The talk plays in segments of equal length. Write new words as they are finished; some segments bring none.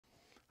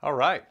All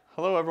right,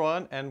 hello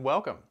everyone and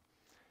welcome.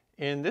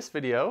 In this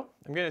video,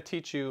 I'm going to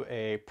teach you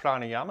a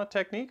pranayama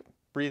technique,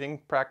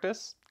 breathing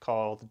practice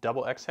called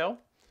double exhale.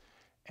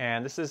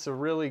 And this is a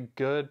really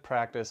good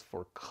practice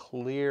for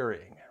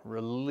clearing,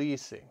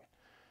 releasing,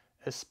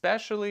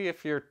 especially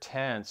if you're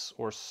tense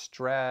or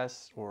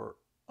stressed or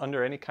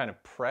under any kind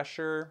of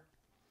pressure.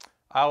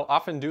 I'll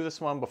often do this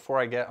one before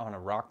I get on a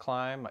rock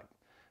climb,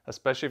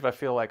 especially if I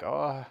feel like,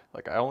 I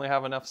only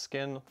have enough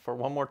skin for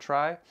one more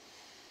try.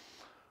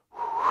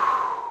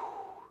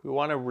 We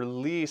want to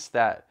release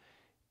that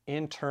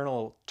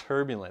internal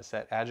turbulence,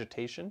 that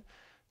agitation.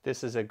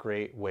 This is a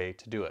great way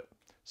to do it.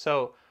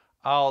 So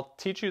I'll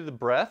teach you the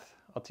breath,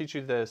 I'll teach you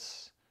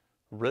this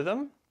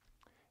rhythm,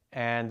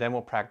 and then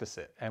we'll practice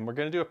it. And we're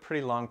going to do a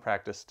pretty long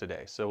practice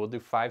today. So we'll do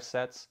 5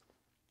 sets.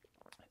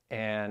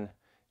 And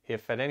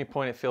if at any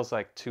point it feels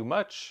like too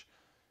much,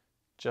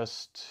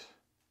 just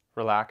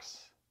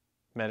relax,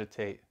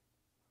 meditate.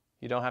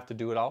 You don't have to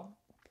do it all,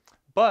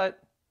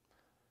 but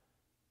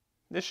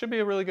this should be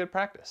a really good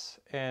practice.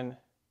 And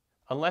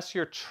unless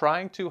you're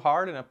trying too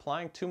hard and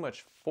applying too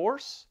much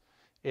force,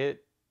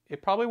 it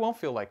probably won't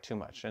feel like too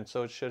much. And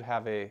so it should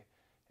have a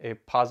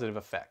positive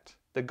effect.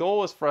 The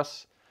goal is for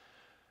us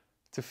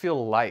to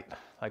feel light,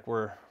 like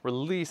we're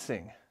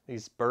releasing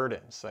these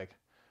burdens, like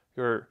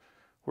we're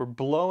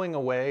blowing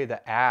away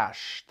the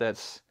ash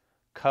that's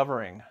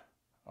covering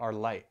our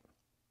light.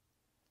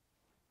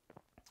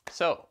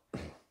 So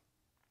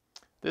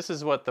this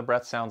is what the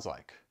breath sounds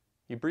like.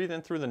 You breathe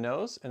in through the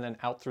nose and then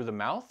out through the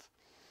mouth.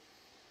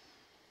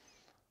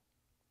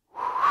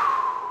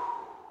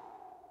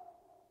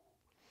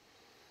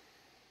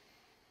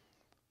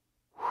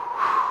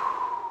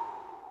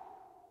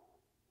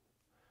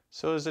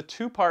 So there's a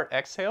 2-part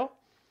exhale.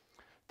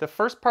 The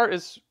first part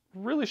is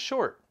really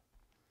short.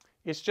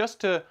 It's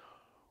just it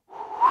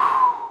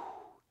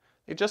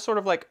just sort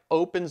of like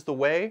opens the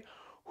way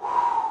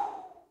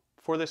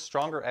for this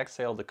stronger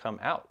exhale to come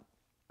out.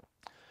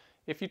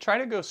 If you try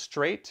to go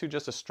straight to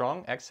just a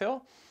strong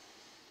exhale,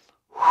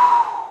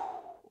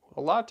 a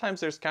lot of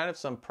times there's kind of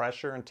some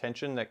pressure and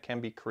tension that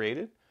can be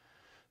created.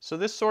 So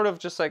this sort of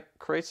just like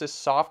creates this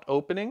soft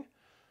opening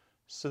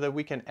so that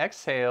we can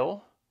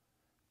exhale,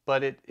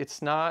 but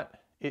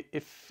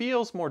it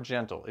feels more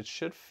gentle. It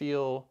should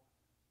feel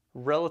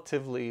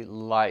relatively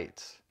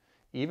light,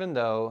 even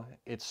though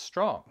it's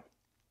strong.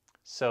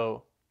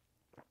 So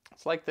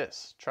it's like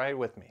this. Try it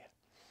with me.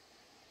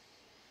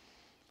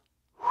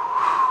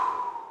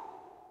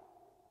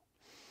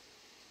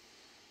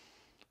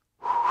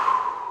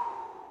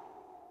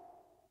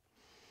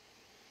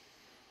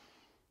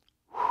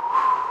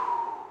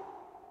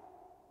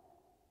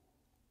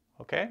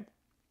 Okay?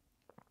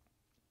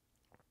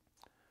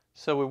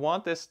 So we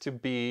want this to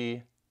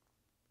be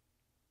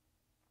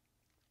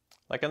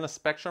like on the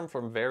spectrum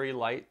from very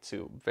light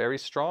to very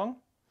strong.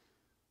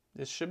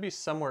 This should be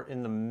somewhere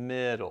in the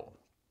middle.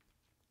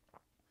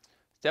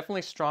 It's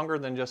definitely stronger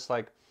than just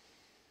like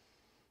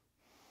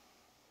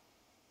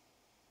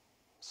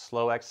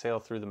slow exhale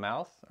through the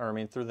mouth,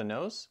 through the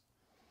nose.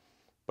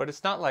 But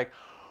it's not like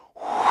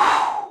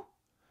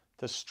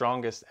the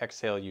strongest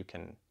exhale you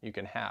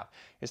can have.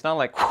 It's not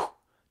like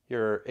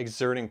you're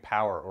exerting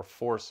power or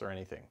force or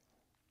anything.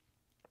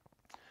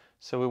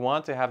 So we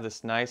want to have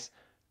this nice,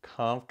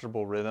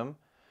 comfortable rhythm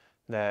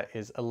that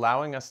is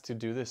allowing us to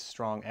do this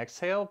strong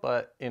exhale,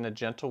 but in a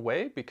gentle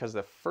way, because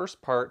the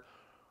first part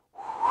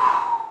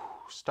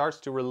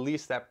starts to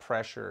release that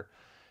pressure,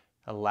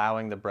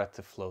 allowing the breath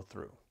to flow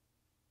through.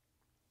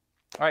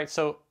 All right,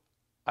 so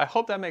I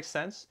hope that makes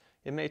sense.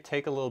 It may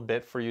take a little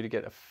bit for you to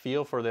get a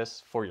feel for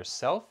this for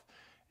yourself,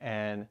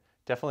 and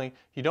definitely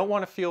you don't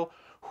want to feel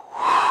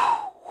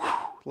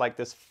like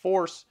this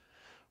force.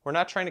 We're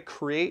not trying to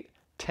create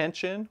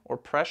tension or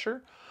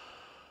pressure.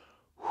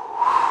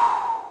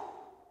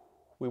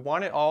 We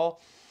want it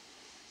all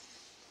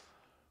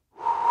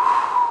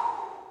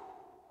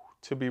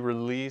to be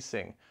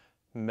releasing,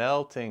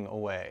 melting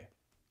away.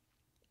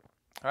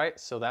 All right,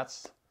 so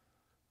that's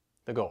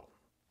the goal.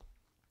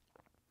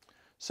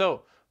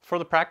 So for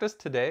the practice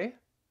today,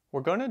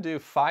 we're going to do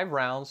 5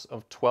 rounds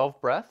of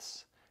 12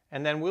 breaths,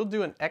 and then we'll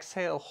do an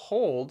exhale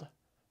hold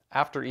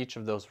after each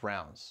of those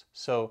rounds.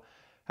 So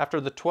after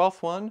the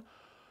 12th one,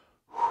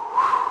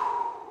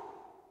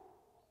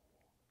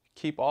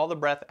 keep all the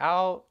breath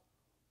out,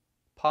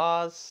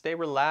 pause, stay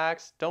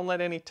relaxed, don't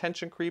let any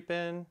tension creep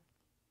in.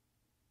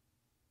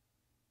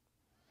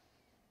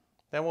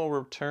 Then we'll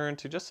return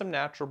to just some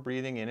natural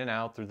breathing in and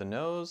out through the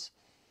nose,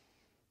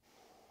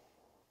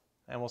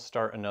 and we'll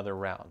start another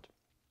round.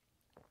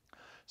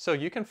 So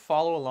you can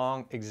follow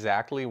along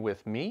exactly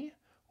with me,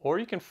 or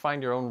you can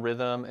find your own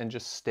rhythm and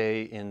just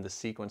stay in the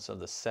sequence of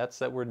the sets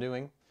that we're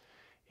doing.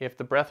 If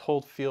the breath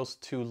hold feels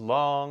too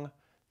long,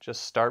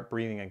 just start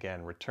breathing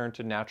again. Return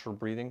to natural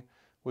breathing.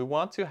 We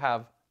want to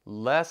have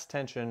less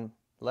tension,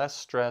 less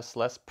stress,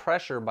 less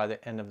pressure by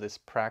the end of this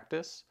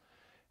practice.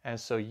 And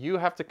so you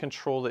have to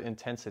control the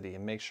intensity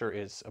and make sure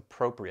it's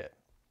appropriate.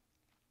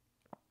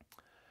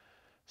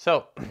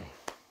 So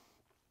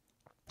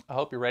I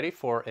hope you're ready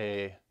for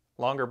a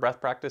longer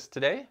breath practice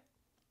today.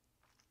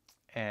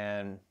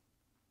 And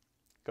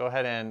go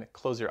ahead and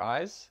close your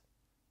eyes.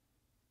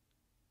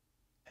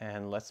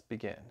 And let's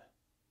begin.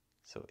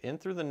 So in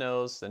through the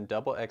nose, then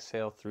double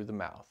exhale through the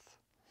mouth.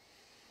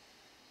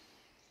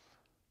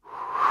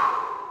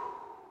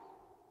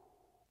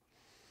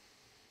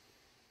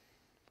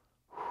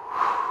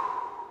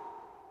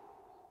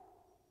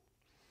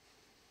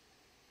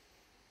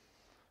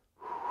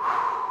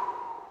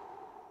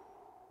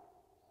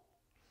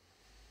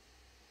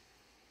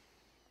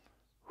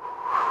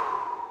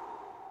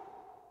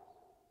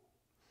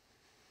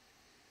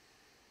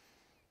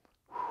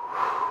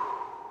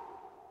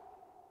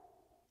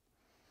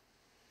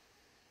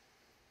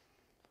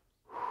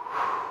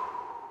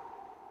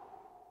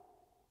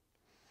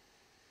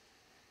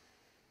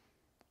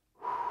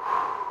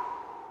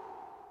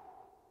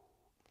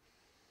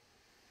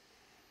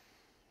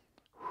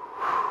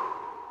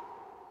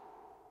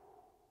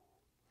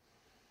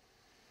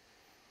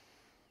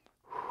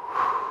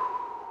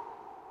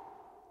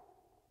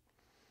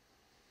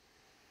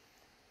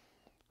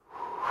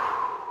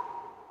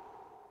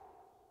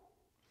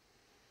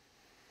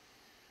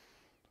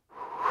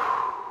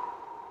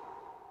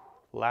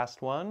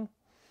 Last one.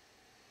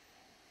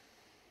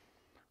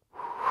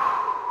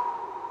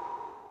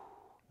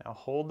 Now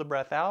hold the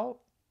breath out.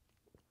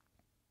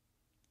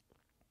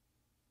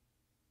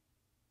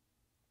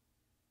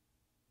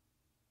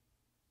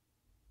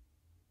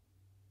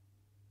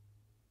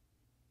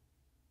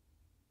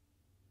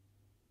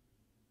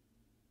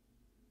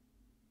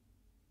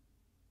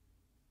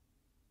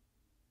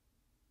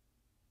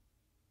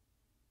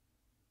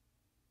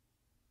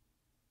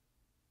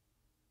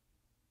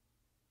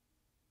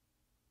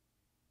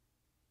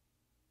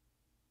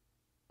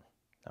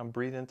 Now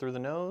breathe in through the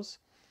nose.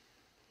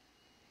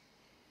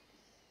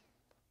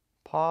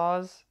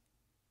 Pause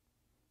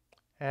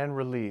and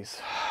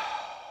release.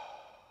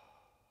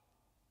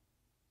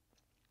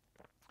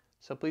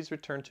 So please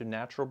return to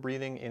natural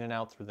breathing in and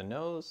out through the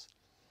nose.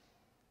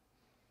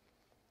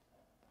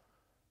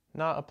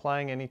 Not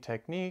applying any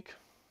technique.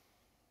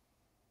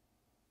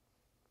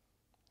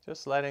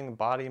 Just letting the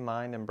body,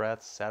 mind, and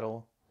breath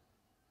settle.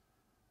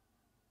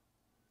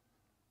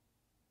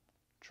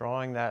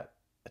 Drawing that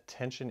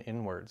attention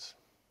inwards.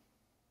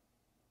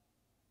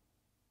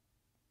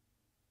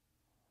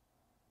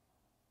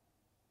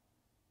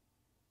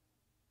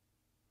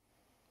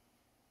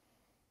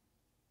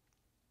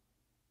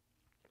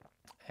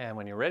 And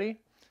when you're ready,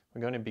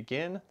 we're going to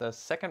begin the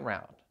second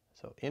round.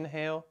 So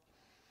inhale.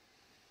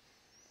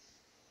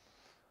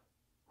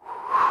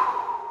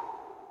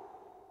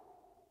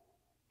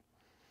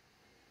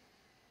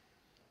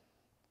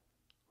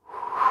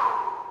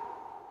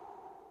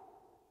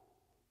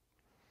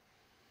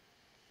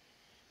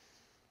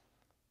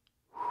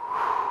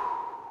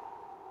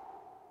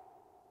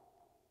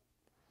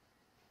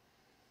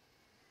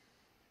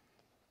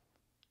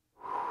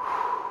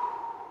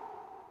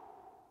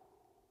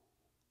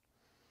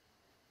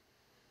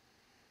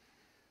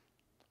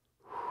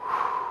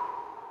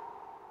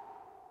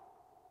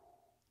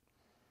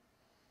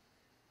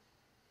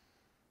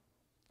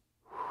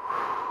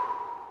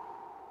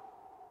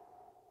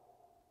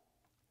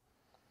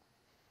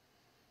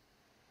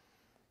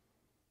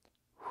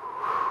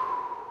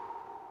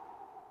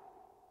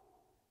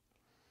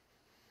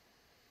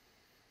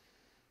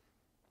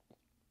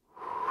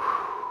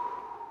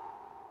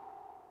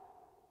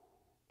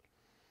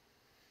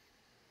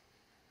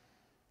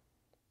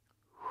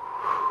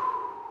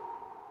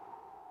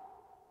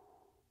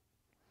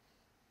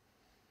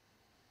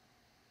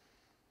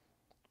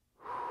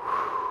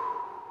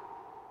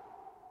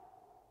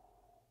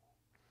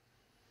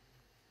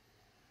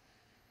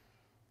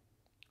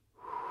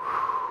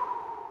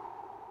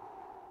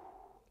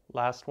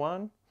 Last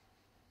one.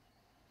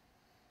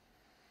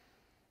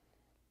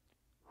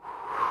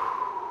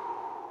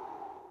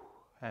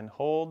 And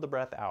hold the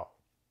breath out.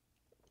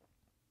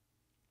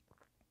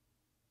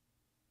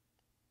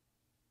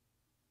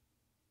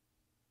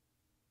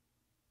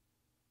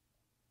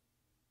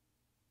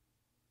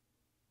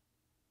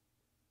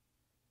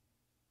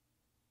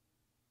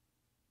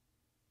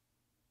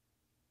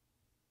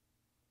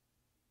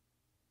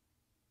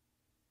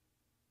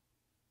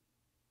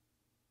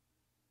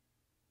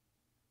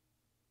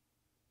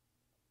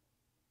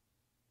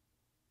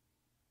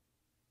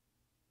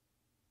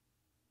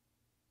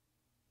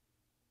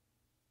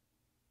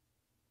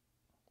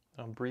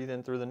 Now breathe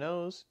in through the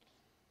nose.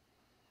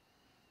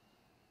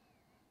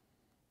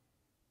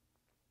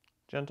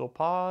 Gentle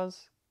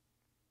pause.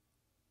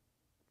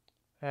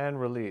 And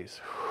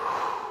release.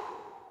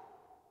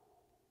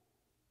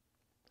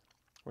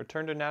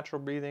 Return to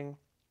natural breathing.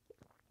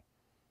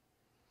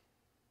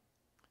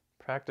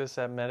 Practice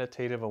that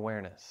meditative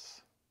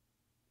awareness.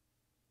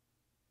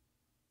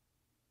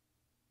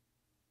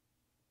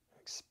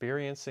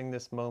 Experiencing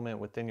this moment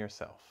within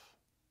yourself.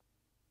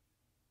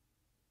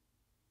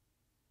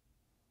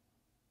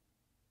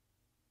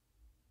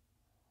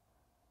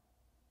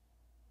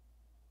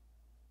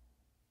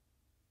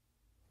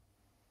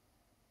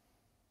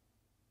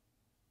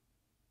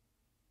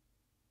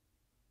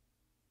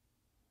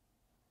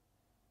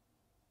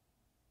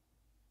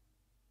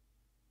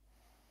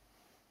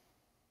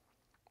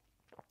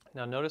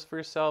 Now notice for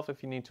yourself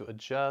if you need to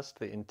adjust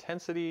the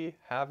intensity.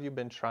 Have you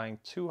been trying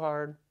too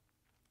hard?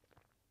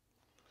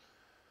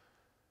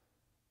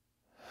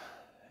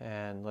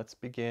 And let's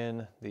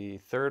begin the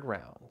third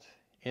round.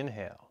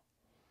 Inhale.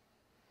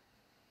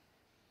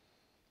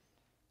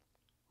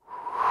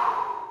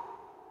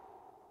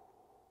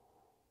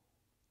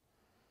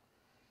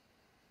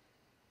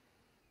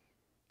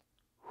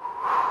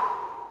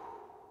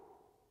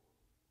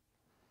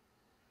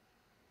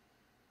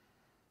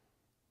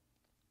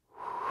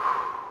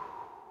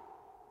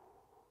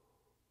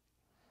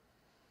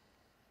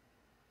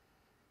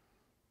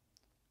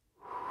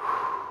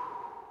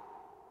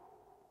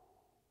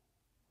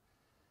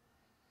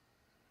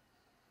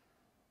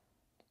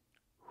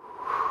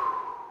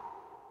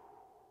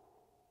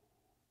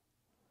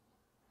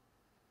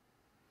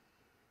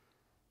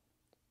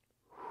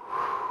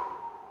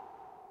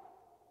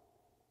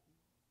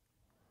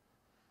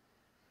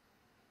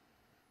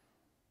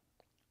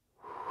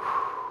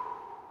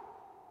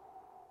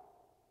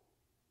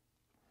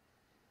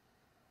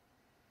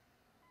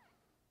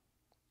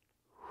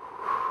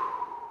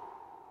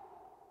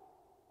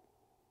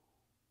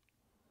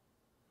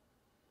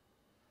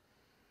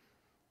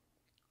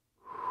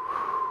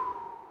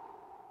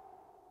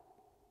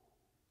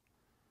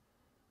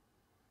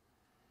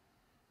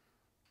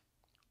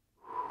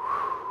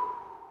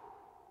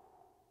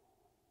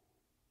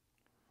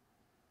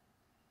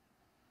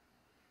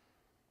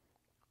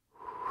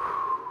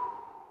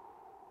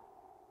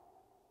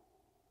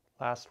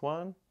 Last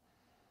one.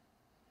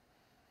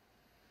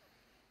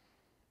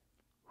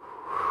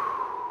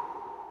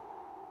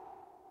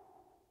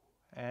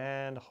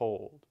 And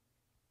hold.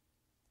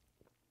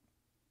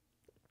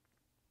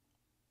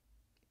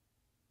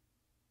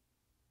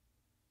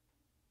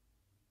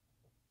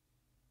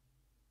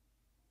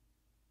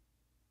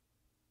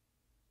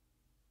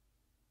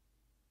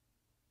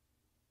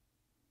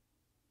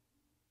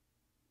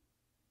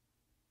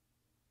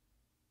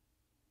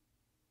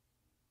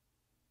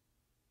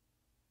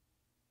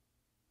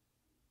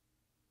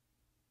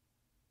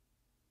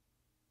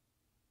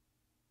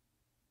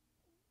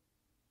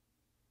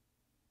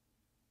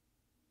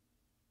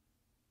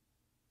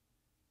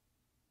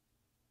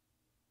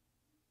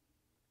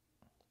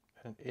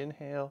 And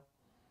inhale.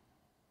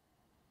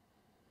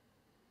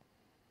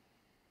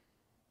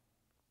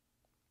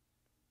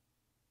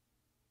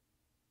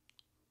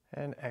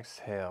 And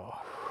exhale.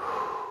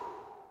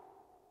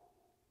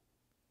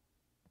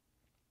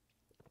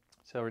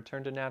 So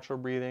return to natural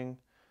breathing,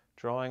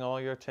 drawing all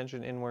your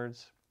attention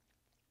inwards.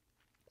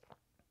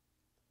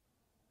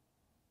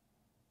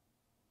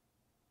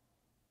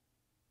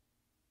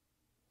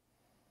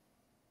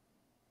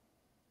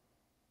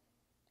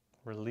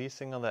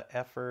 Releasing all the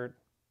effort.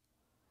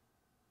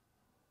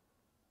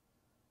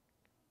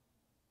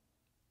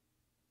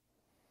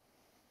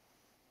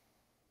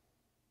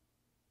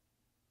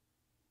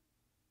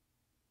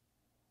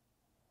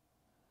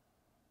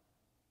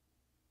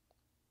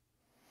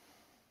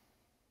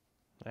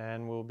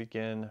 And we'll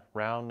begin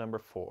round number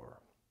 4.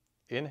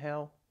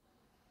 Inhale.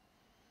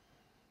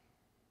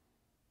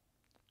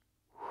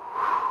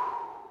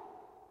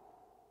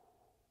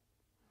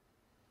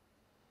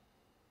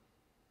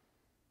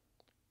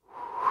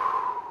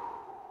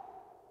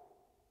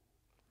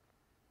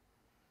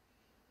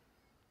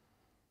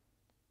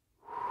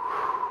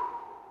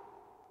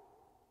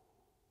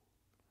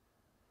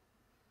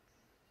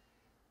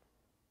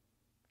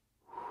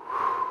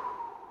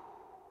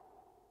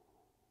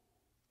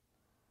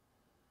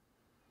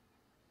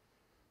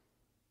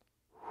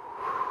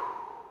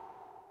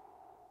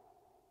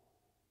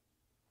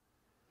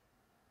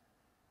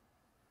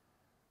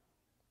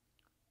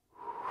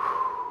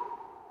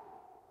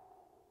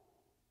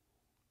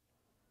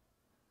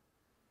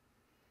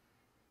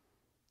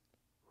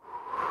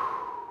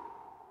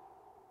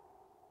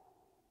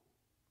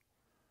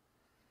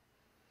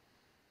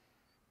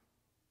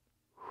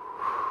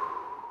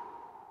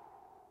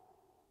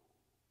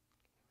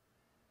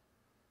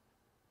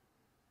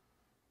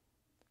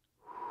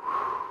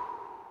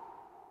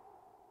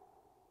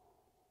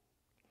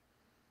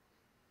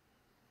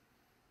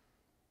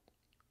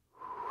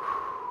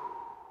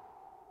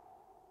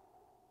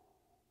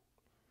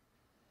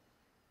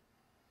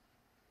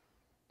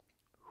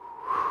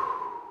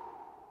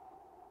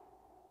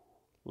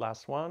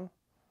 Last one.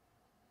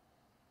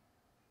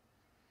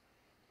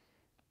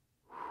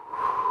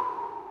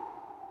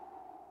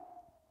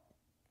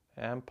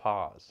 And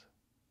pause.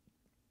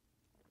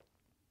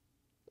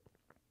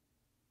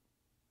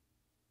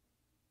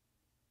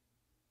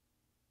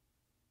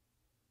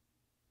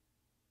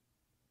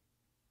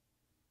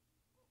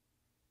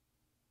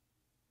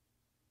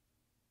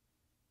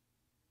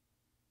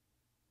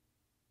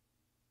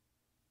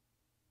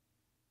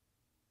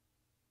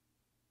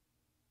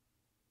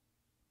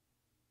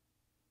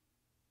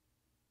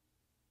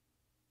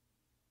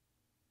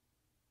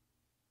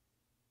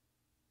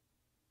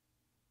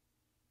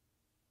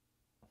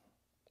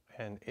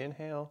 And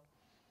inhale.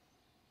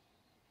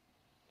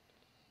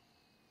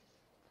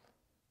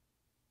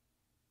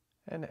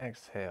 And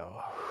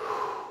exhale.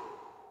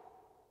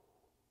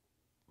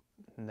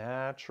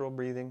 natural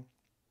breathing,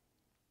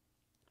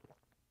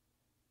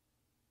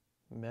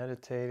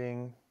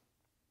 meditating,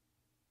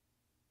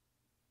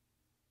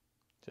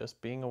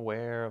 just being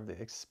aware of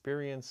the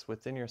experience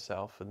within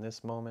yourself in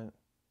this moment.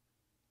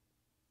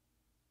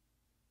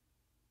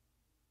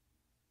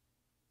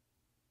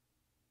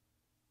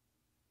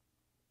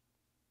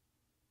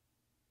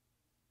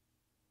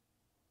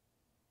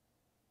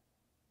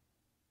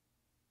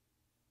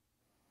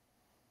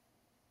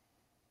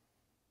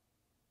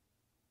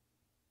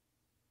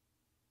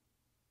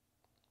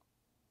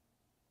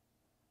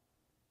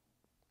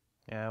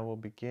 And we'll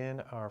begin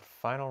our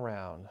final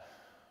round.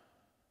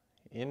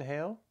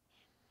 Inhale.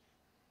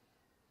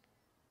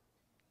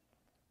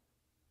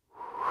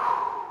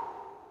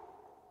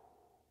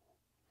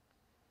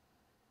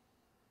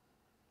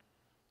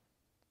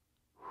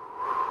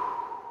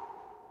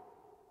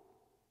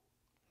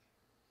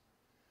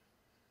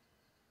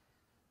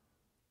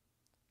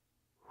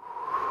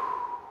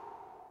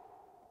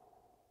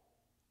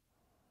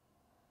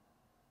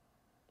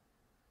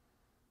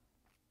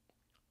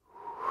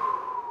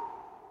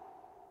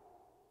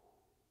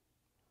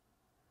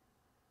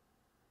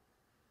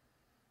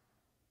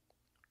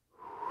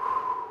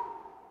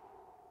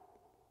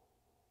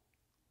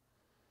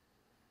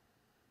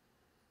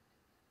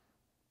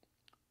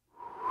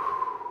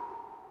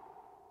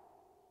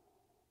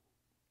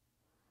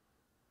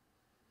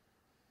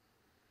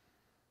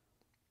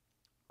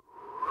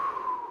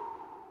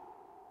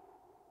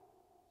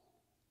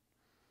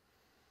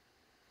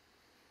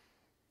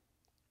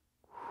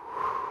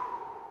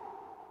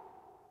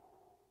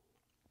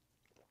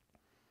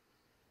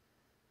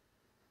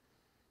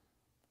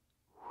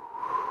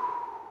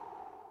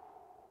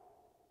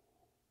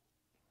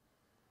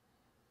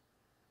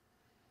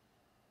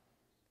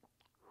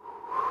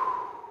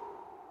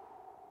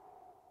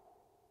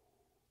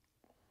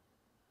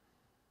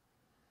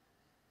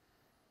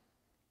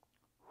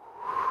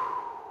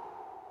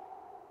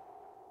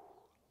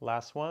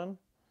 Last one.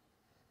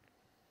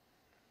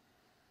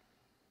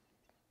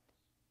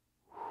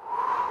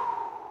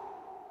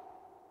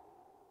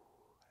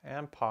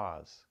 And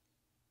pause.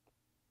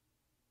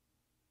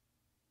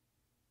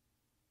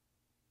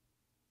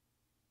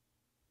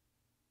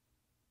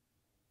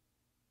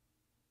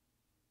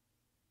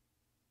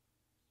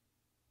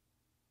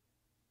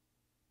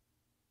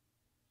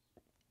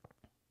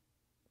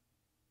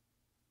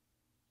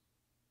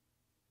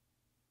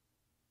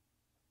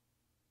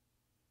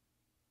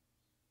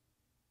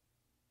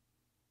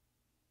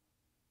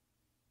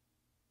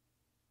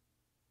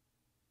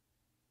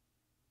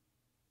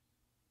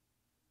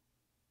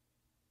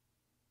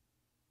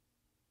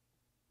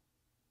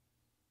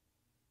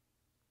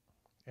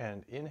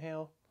 And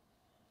inhale.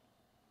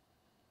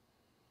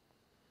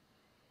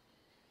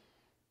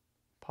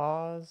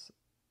 Pause.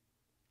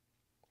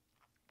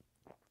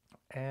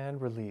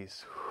 And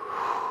release.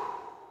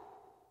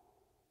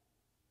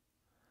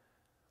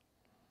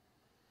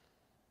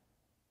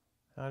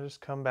 Now just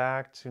come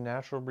back to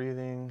natural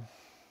breathing.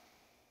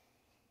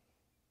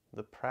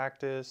 The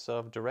practice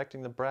of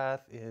directing the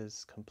breath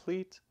is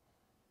complete.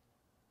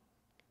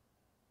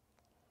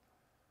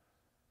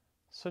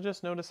 So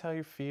just notice how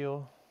you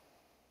feel,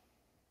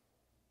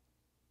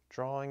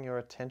 drawing your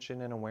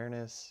attention and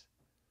awareness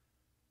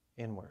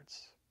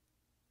inwards.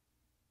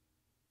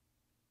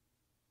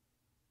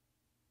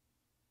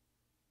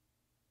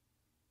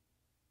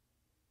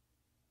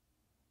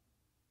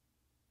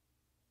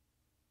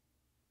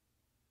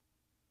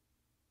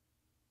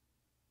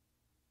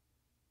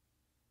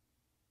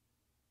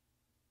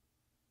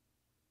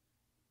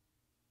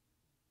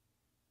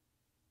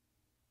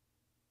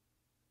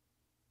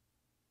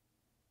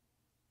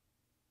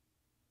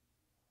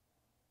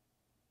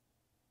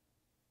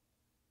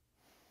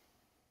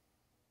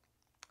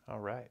 All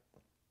right.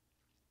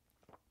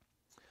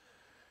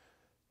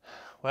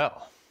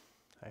 Well,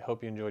 I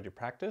hope you enjoyed your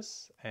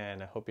practice,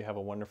 and I hope you have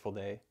a wonderful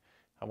day.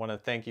 I want to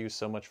thank you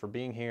so much for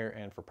being here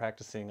and for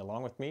practicing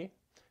along with me,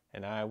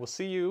 and I will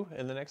see you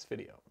in the next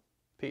video.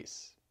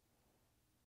 Peace.